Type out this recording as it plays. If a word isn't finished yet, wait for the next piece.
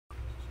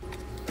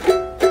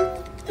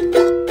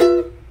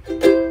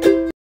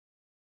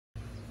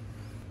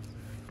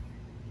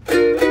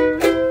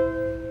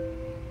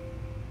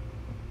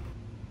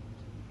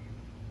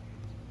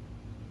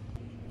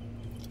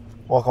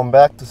Welcome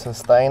back to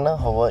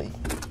Stoked, Hawaii.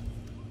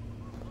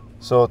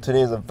 So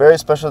today is a very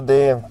special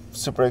day. I'm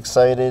super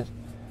excited.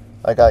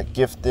 I got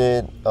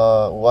gifted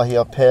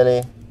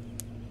Uahiapele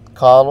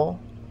kalo.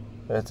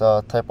 It's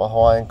a type of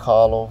Hawaiian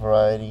kalo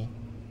variety.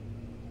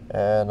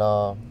 And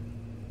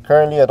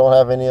currently I don't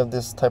have any of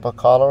this type of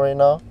kalo right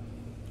now.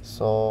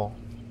 So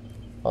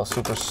I was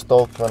super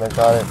stoked when I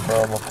got it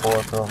from a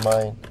coworker of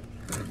mine.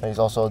 And he's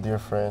also a dear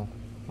friend.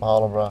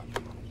 Mahalo, bro.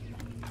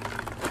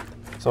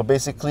 So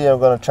basically I'm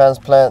going to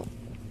transplant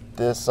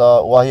this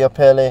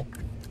Uahiapele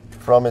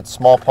from its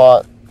small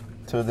pot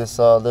to this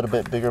little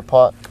bit bigger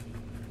pot.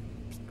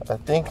 I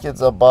think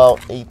it's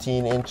about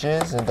 18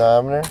 inches in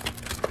diameter,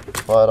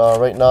 but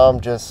right now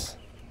I'm just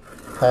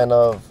kind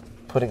of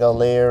putting a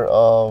layer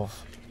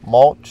of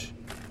mulch,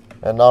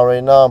 and now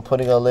right now I'm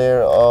putting a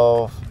layer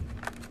of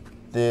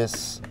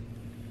this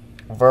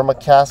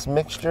vermicast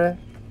mixture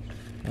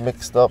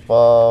mixed up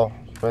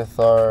with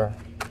our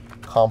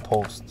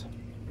compost.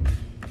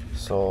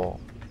 So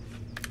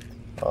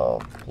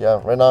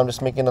yeah, right now I'm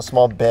just making a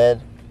small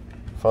bed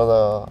for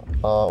the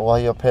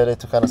Uahiapele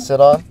to kind of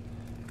sit on,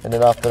 and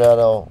then after that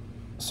I'll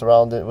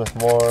surround it with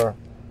more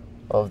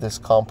of this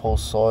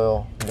compost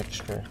soil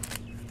mixture.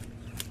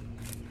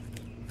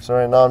 So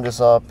right now I'm just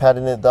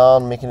patting it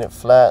down, making it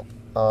flat,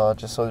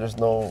 just so there's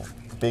no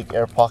big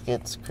air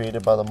pockets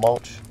created by the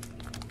mulch.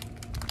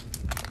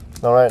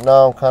 Now right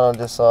now I'm kind of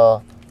just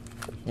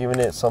giving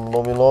it some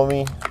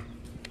Lomilomi,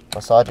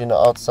 massaging the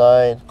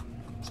outside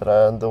so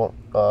that I don't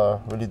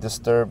really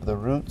disturb the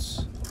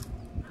roots.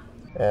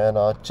 And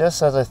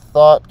just as I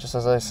thought, just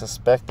as I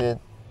suspected,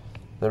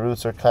 the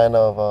roots are kind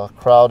of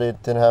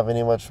crowded, didn't have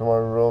any much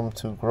more room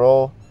to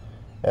grow,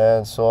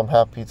 and so I'm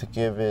happy to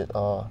give it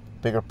a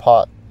bigger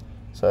pot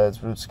so that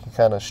its roots can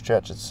kind of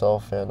stretch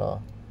itself and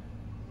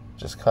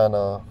just kind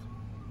of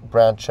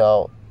branch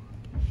out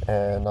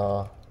and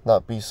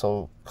not be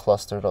so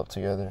clustered up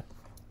together.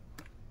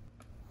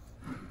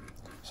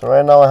 So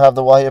right now I have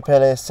the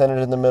Uahiapele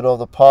centered in the middle of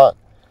the pot,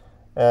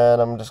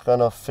 and I'm just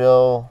gonna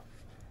fill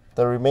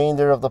the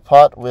remainder of the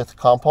pot with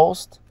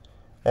compost,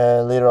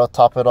 and later I'll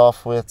top it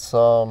off with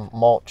some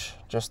mulch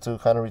just to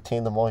kind of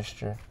retain the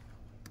moisture.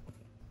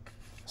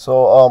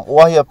 So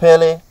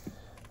Uahiapele,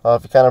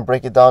 if you kind of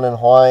break it down in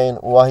Hawaiian,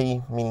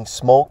 Uahi meaning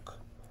smoke,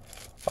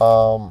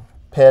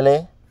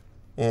 Pele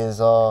is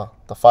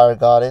the fire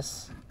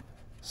goddess,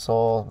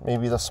 so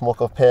maybe the smoke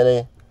of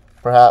Pele,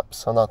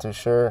 perhaps. I'm not too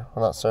sure,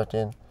 I'm not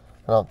certain.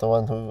 I'm not the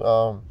one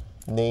who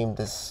named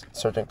this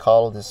certain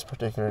kalo this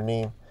particular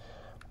name.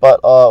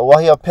 But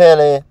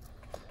Uahiapele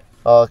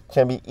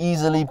can be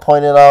easily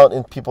pointed out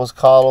in people's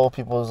kalo,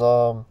 people's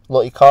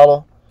lo'i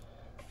kalo.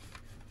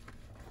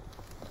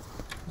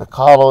 The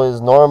kalo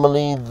is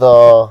normally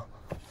the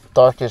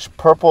darkish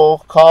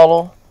purple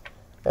kalo,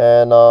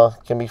 and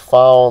can be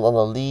found on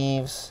the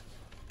leaves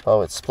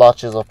with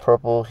splotches of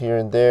purple here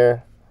and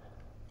there.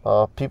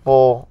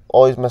 People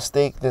always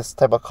mistake this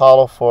type of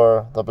kalo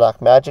for the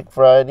black magic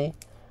variety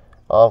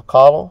of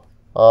kalo,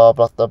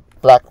 but the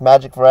black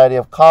magic variety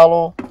of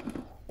kalo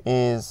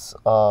is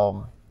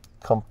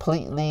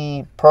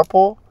completely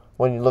purple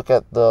when you look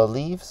at the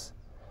leaves,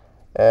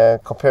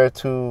 and compared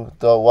to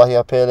the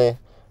Uahiapele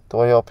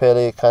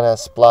kind of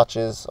has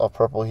splotches of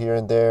purple here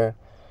and there.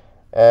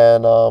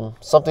 And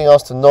something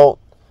else to note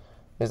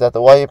is that the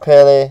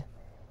Uahiapele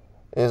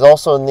is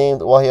also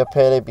named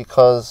Uahiapele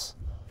because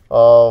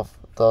of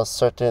the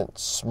certain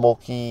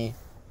smoky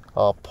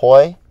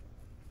poi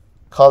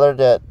color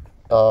that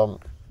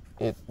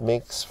it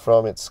makes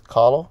from its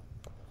kalo.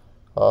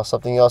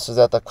 Something else is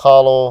that the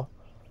kalo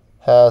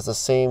has the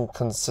same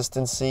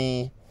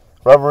consistency,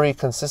 rubbery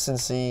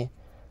consistency,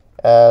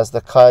 as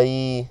the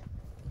kai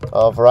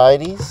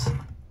varieties,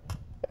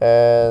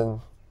 and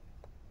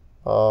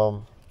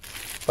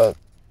but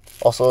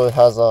also it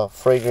has a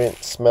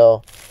fragrant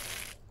smell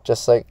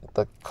just like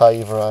the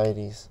kai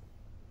varieties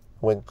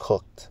when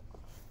cooked.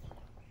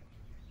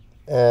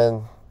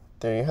 And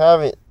there you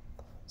have it.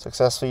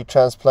 Successfully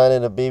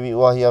transplanted a baby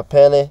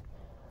Uahiapele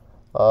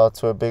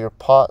to a bigger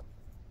pot.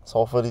 So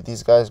hopefully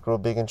these guys grow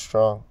big and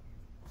strong.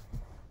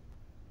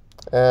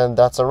 And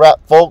that's a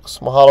wrap, folks.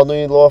 Mahalo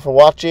nui loa for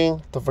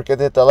watching. Don't forget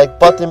to hit that like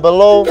button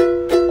below.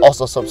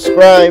 Also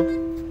subscribe.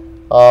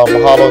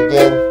 Mahalo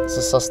again. This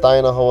is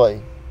Stoked,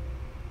 Hawaii.